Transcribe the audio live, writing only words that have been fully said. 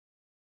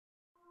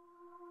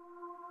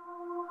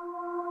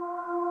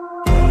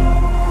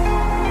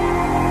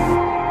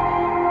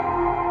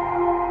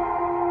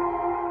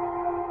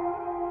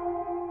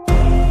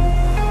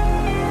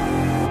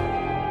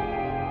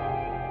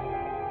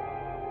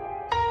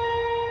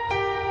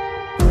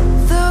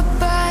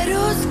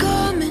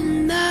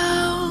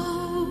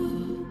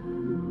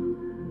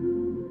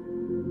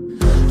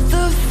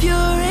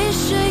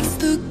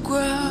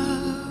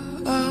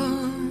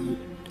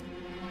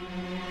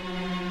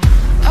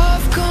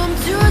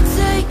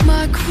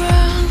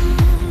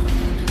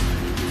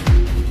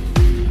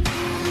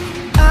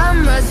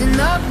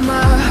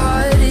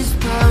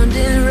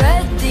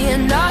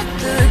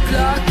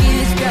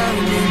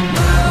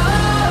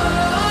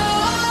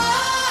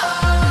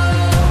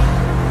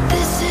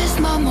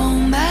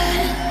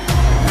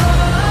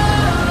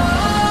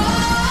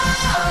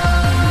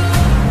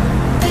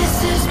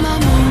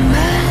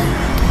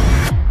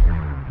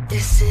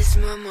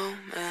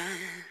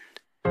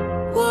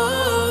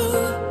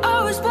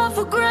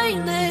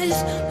greatness.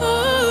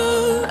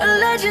 Oh, a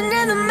legend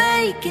in the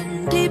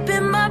making, deep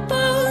in my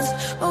bones.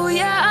 Oh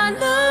yeah, I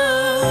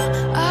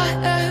know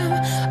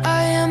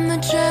I am the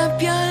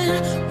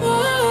champion.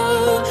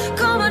 Whoa,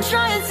 come on,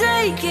 try and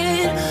take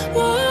it.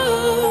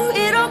 Whoa,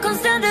 it all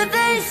comes down to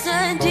this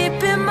and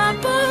deep in my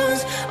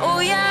bones. Oh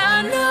yeah,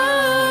 I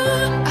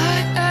know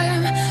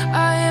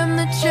I am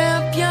the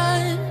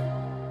champion.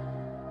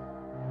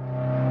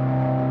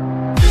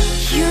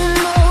 You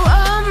know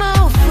I'm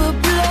out for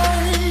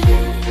blood.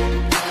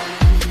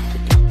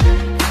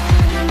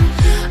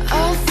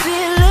 I'm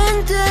feeling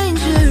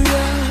dangerous.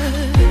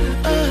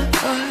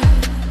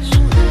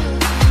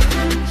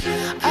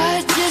 I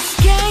just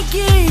can't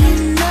get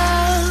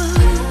enough.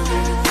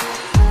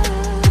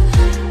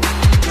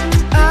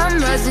 I'm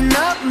rising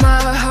up,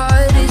 my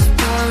heart is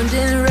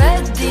pounding,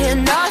 ready or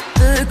not,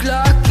 the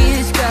clock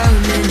is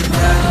counting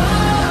down.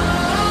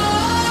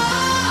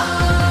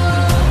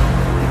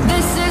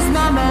 This is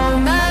my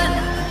moment.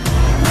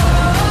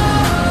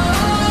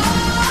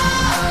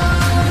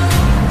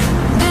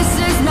 This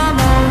is my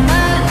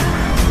moment.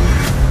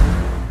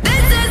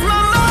 This is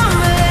my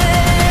moment.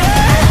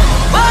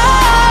 Whoa,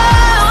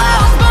 I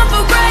was born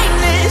for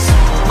greatness.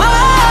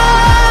 Whoa,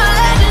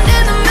 legend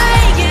in the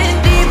making,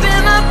 deep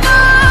in my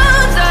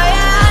bones. Oh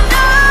yeah, I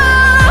know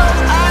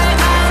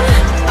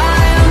I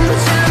am the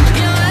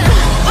champion.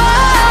 Whoa,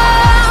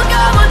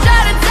 come on,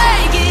 try to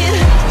take it.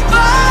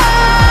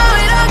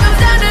 Whoa, it all comes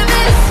down to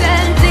this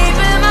and deep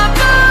in my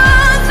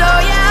bones. Oh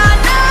yeah, I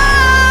know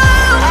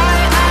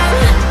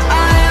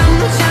I am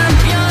the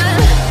champion.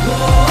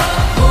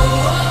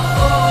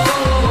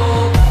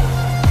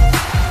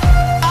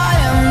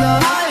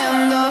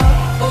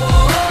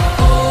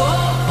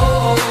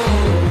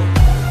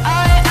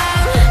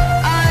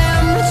 I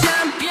am the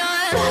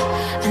champion.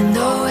 I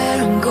know where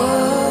I'm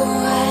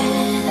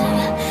going.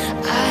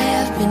 I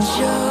have been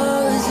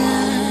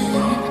chosen.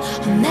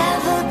 I'll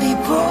never be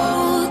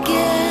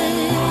broken.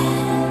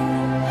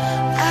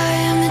 I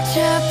am the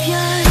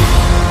champion.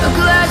 A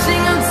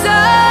clashing of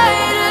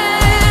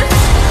titans,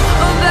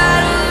 a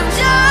battle of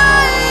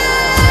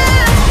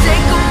giants.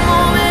 Take a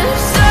moment of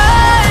silence.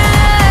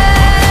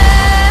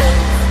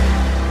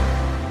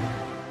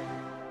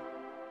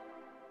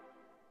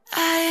 I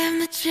am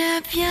the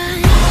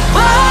champion.